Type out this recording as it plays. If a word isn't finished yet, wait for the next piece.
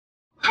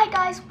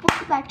guys,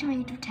 welcome back to my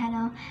YouTube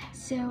channel.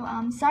 So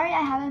sorry I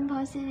haven't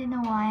posted in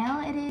a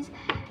while. It is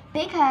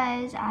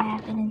because I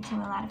have been into a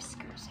lot of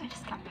school, so I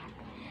just got back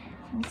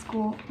from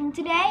school. And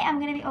today I'm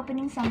going to be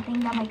opening something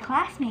that my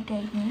classmate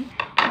gave me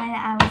when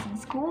I was in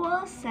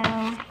school. So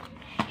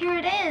here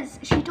it is.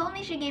 She told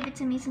me she gave it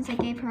to me since I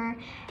gave her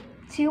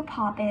 2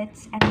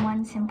 poppets and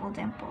 1 simple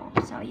dimple.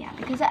 So yeah,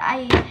 because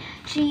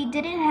she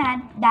didn't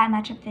have that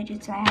much of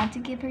fidgets, so I had to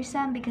give her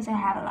some because I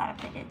have a lot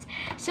of fidgets.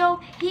 So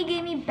she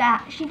gave me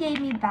back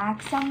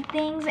some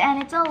things,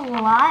 and it's a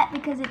lot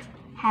because it's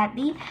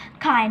heavy,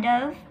 kind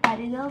of, but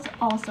it is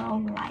also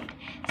light.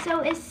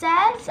 So it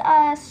says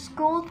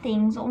school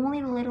things,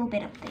 only a little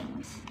bit of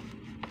things.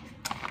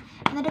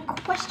 And then a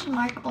question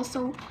mark,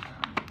 also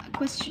a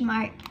question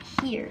mark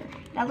here.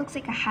 That looks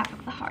like a half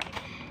of the heart.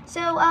 So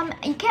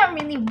you can't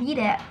really read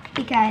it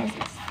because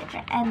it's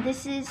different. And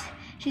this is,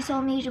 she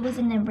told me it was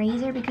an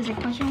eraser because I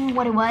questioned me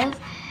what it was.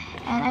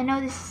 And I know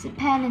this is a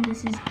pen and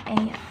this is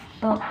a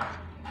book.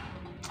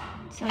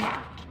 So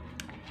yeah,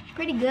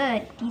 pretty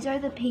good. These are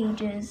the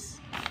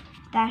pages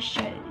that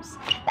shows.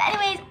 But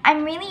anyways,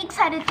 I'm really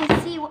excited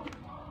to see what,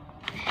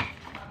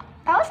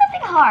 that was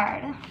something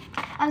hard.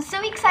 I'm so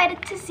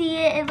excited to see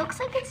it. It looks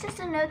like it's just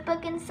a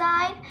notebook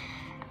inside.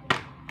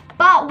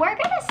 But we're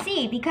gonna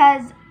see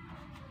because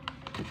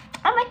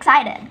I'm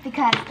excited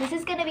because this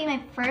is gonna be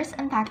my first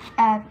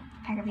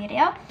packer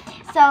video.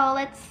 So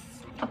let's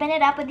open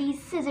it up with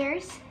these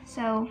scissors.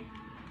 So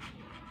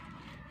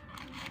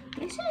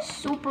this is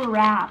super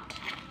wrapped.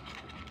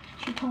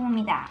 She told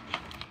me that.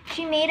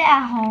 She made it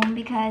at home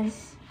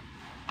because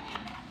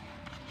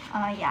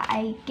yeah,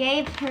 I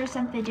gave her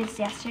some fidgets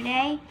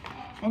yesterday.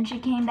 Then she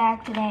came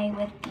back today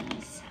with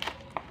these.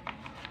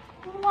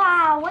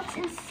 Wow, what's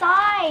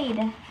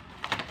inside?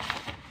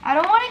 I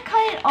don't want to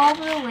cut it all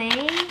the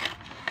way,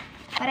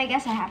 but I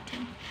guess I have to.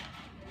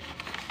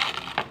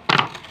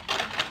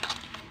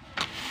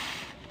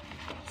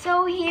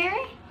 So here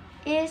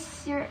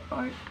is your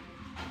order.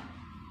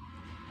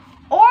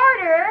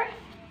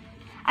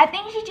 I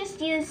think she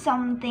just used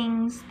some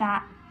things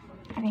that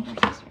I think were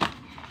just right.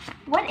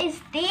 What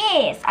is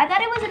this? I thought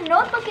it was a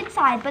notebook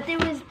inside, but there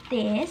was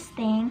this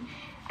thing.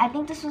 I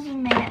think this was a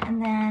minute,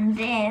 and then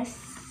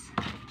this.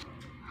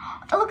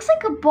 It looks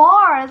like a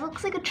bar. It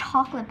looks like a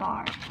chocolate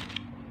bar.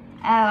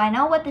 Oh, I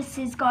know what this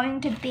is going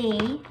to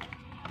be.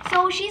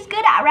 So she's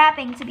good at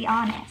wrapping, to be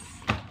honest.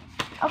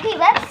 Okay,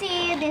 let's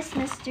see this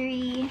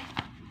mystery.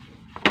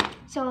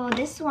 So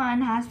this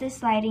one has this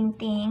sliding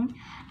thing.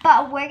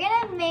 But we're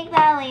going to make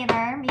that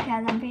later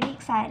because I'm pretty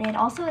excited.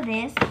 Also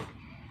this.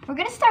 We're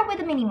going to start with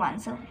the mini one.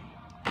 So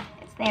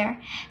it's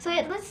there. So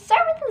let's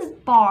start with this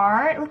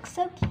bar. It looks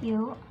so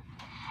cute.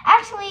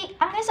 Actually,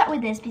 I'm going to start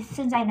with this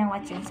since I know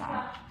what's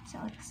inside. So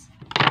let's...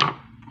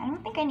 I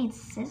don't think I need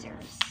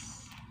scissors.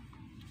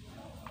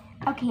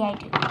 Okay, I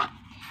do.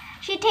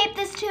 She taped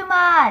this too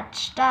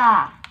much. Duh.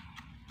 I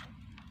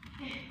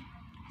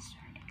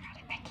swear to God,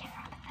 I can't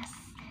open this.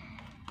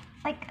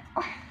 Like,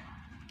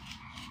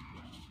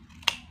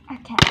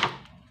 okay.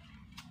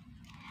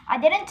 I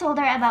didn't tell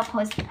her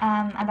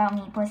about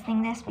me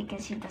posting this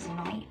because she doesn't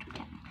know my YouTube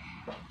channel.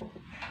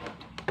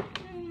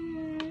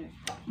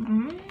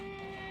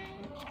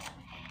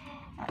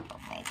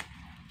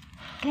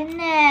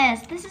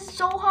 Goodness, this is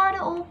so hard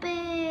to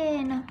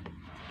open.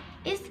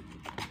 This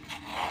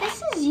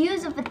is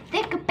use of a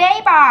thick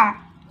paper.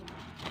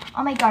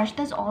 Oh my gosh,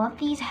 does all of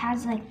these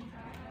has like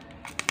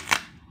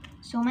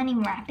so many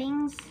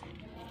wrappings?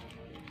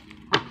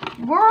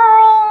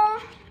 Girl,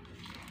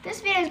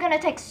 this video is gonna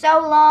take so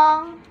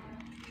long.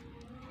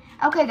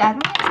 Okay guys, I'm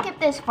gonna skip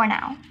this for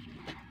now.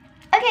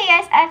 Okay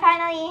guys, I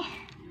finally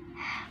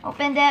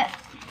opened it.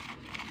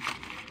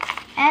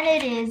 And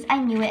it is, I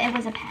knew it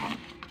was a pen.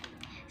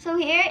 So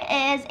here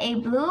is a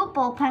blue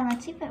ball pen.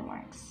 Let's see if it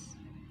works.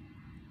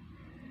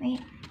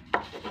 Wait.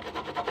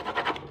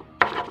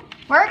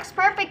 Works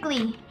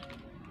perfectly.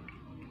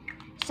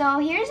 So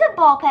here's a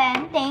ball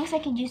pen. Thanks, I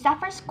can use that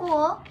for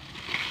school.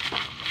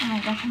 Oh my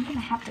gosh, I'm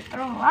gonna have to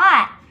throw a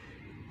lot.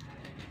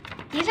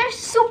 These are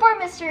super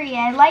mystery.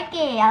 I like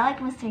it. I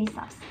like mystery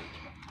stuff.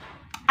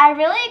 I'm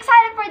really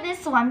excited for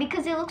this one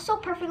because it looks so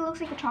perfect. It looks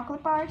like a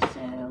chocolate bar. So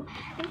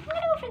I think I'm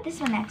gonna go for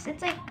this one next.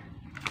 It's like,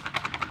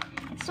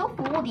 it's so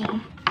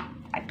foldy.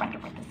 I wonder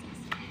what this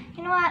is.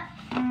 You know what?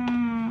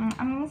 I'm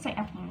gonna start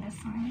opening this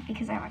one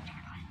because I like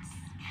chocolates.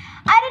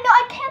 I don't know.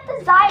 I can't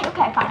decide.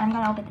 Okay, fine. I'm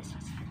gonna open this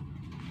one.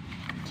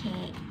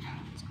 Okay,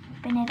 let's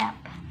open it up.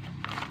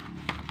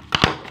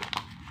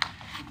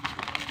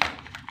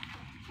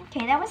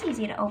 Okay, that was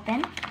easy to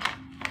open.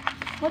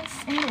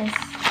 What's in this?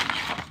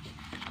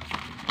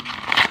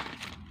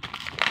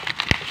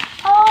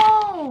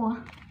 Oh,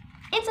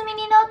 it's a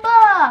mini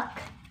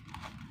notebook.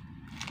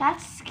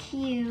 That's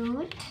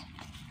cute.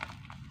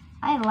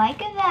 I like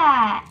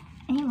that.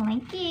 I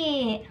like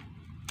it.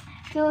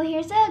 So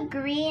here's a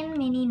green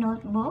mini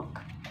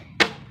notebook.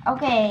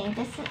 Okay,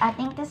 I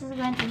think this is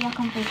going to be a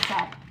complete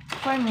set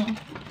for me.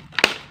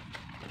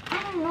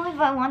 I don't know if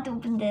I want to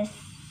open this.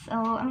 So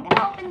I'm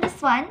gonna open this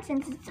one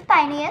since it's the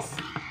tiniest.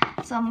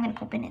 So I'm gonna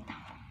open it.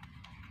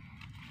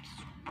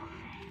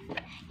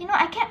 You know,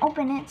 I can't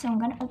open it, so I'm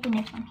gonna open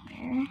it from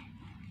here.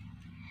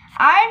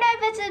 I don't know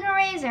if it's an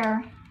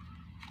eraser.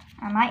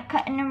 I might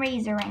cut an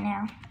eraser right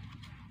now.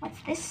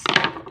 What's this?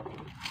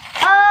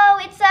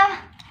 Oh, it's a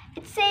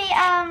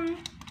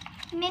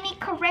mini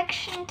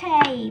correction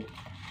tape.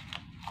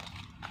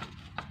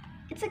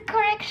 It's a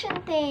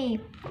correction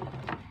tape.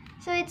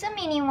 So it's a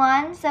mini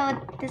one, so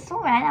this will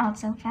run out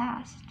so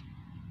fast.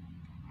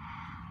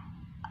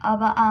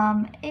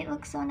 But it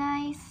looks so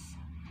nice.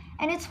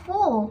 And it's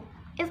full.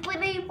 It's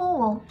literally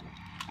full.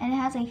 And it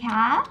has a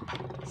cap.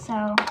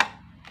 So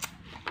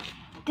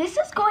this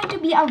is going to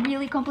be a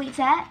really complete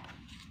set.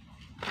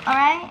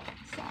 Alright?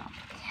 So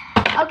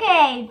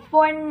okay,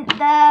 for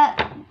the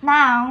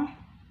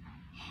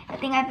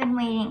thing I've been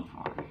waiting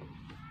for.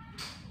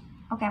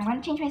 Okay, I'm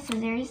gonna change my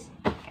scissors.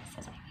 I guess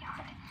that's gonna be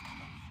hard.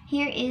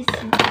 Here is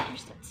your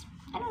scissors.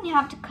 I don't even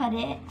have to cut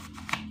it.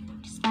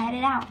 Just slide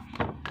it out.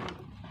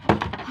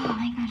 Oh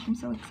my gosh, I'm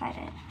so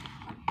excited.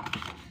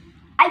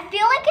 I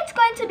feel like it's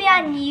going to be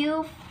a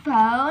new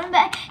phone,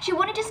 but she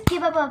wouldn't just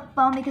give up a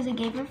phone because I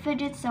gave her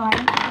fidgets, so I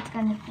don't think it's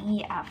gonna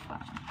be a phone.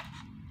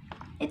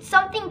 It's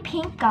something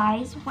pink,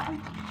 guys.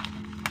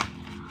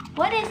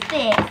 What is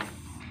this?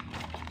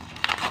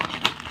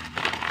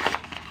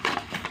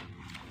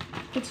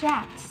 It's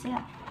wrapped,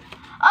 yeah.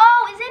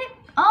 Oh, is it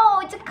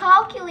oh, it's a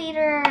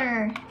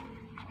calculator.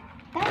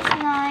 That's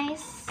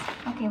nice.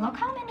 Okay, look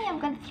how many I'm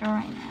gonna throw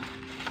right now.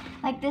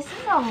 Like, this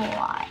is a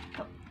lot.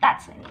 Oh,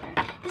 that's it.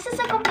 This is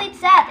a complete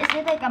set. Is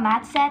it like a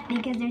math set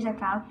because there's a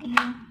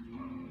calculator?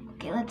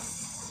 Okay,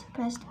 let's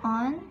press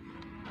on.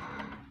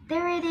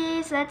 There it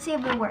is. Let's see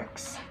if it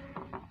works.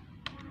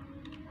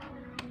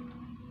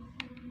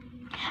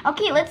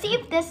 Okay, let's see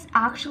if this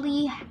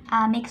actually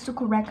makes the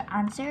correct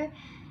answer.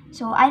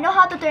 So I know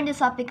how to turn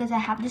this off because I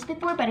have this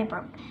before, but it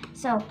broke.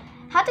 So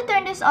how to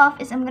turn this off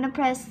is I'm gonna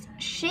press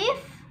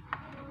Shift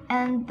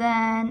and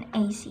then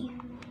AC,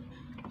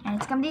 and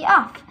it's gonna be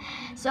off.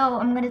 So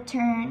I'm gonna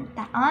turn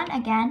that on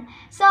again.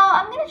 So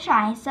I'm gonna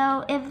try.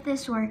 So if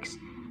this works,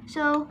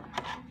 so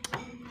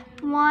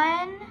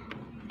one,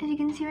 as you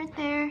can see right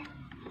there.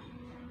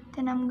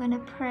 Then I'm gonna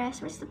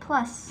press. Where's the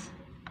plus?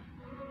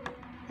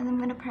 And I'm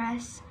gonna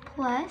press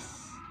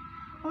plus.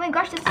 Oh my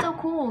gosh, that's so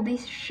cool. They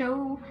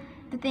show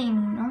the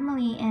thing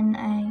normally in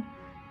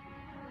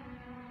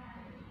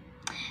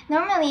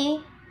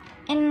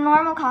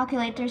normal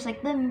calculators,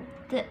 like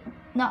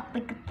not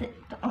like the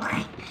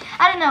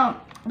I don't know,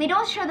 they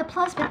don't show the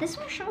plus, but this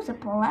one shows a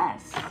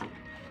plus.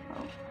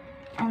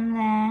 And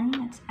then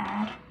let's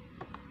add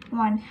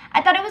 1.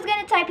 I thought it was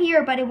gonna type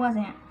here, but it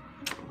wasn't.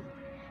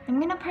 I'm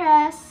gonna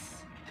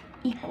press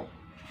equal.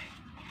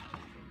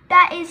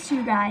 That is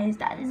 2, guys.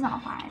 That is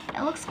not 5.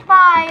 It looks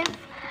 5,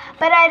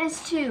 but that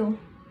is 2.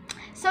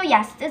 So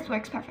yes, this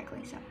works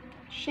perfectly. So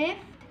Shift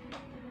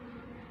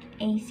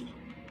AC.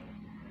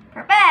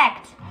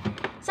 Perfect.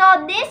 So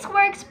this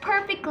works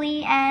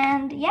perfectly,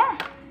 and yeah,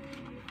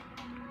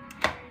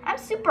 I'm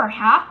super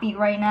happy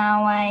right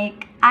now.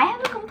 Like, I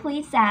have a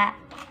complete set.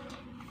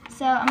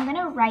 So I'm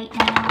gonna write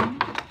now.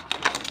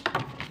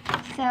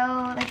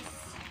 So let's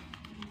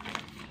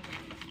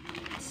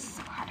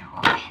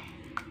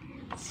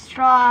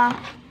draw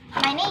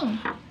my name.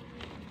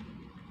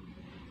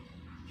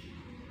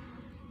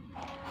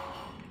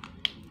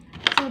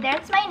 So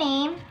there's my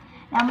name.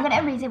 Now I'm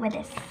gonna erase it with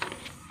this.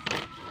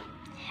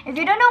 If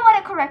you don't know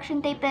what a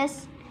correction tape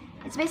is,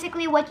 it's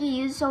basically what you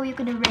use so you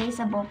can erase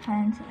a ball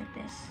pen like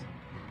this.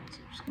 So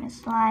I'm just gonna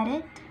slide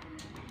it,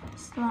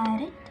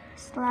 slide it,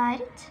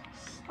 slide it,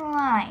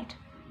 slide.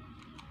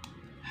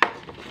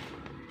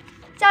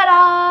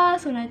 Ta-da!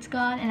 So now it's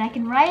gone, and I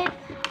can write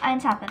on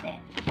top of it.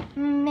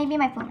 Maybe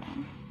my full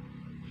name.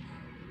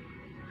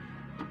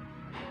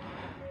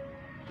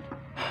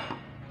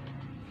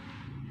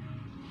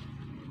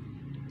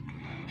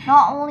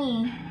 Not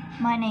only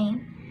my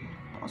name,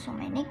 but also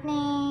my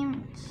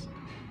nicknames.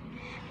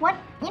 What?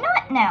 You know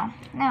what? No,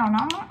 I'm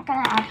not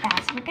gonna add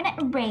that. So we're gonna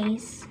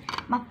erase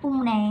my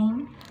full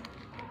name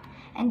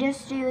and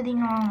just do the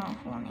normal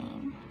full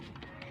name.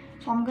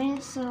 So I'm going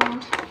to.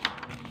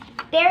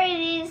 There it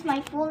is,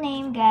 my full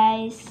name,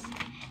 guys.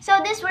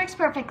 So this works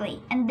perfectly,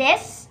 and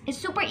this is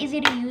super easy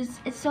to use.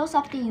 It's so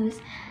soft to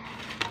use.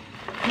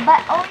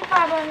 But only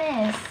problem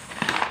is,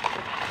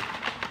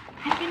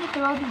 I'm gonna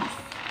throw these.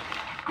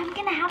 I'm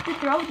gonna have to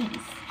throw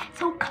these.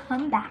 So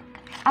come back.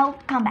 I'll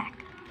come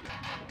back.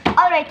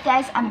 Alright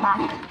guys, I'm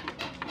back.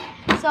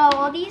 So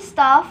all these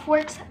stuff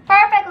works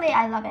perfectly.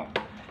 I love it.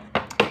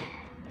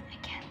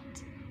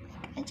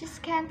 I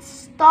just can't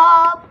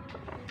stop.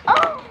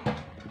 Oh!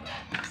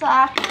 So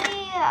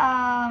actually,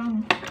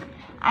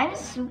 I'm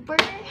super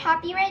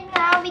happy right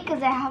now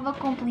because I have a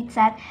complete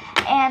set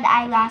and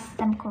I lost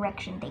some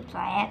correction tape, so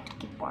I had to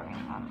keep borrowing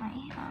on my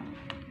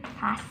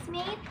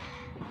classmate.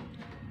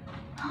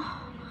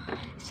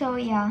 So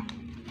yeah,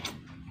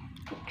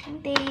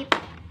 correction tape,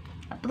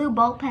 a blue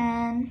ball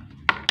pen,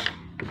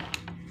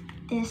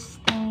 this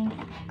thing,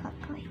 and a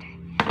calculator.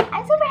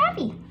 I'm super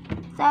happy.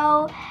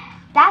 So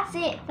that's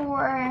it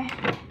for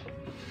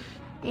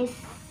this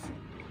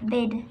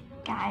vid,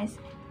 guys.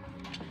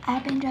 I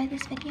hope you enjoyed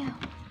this video.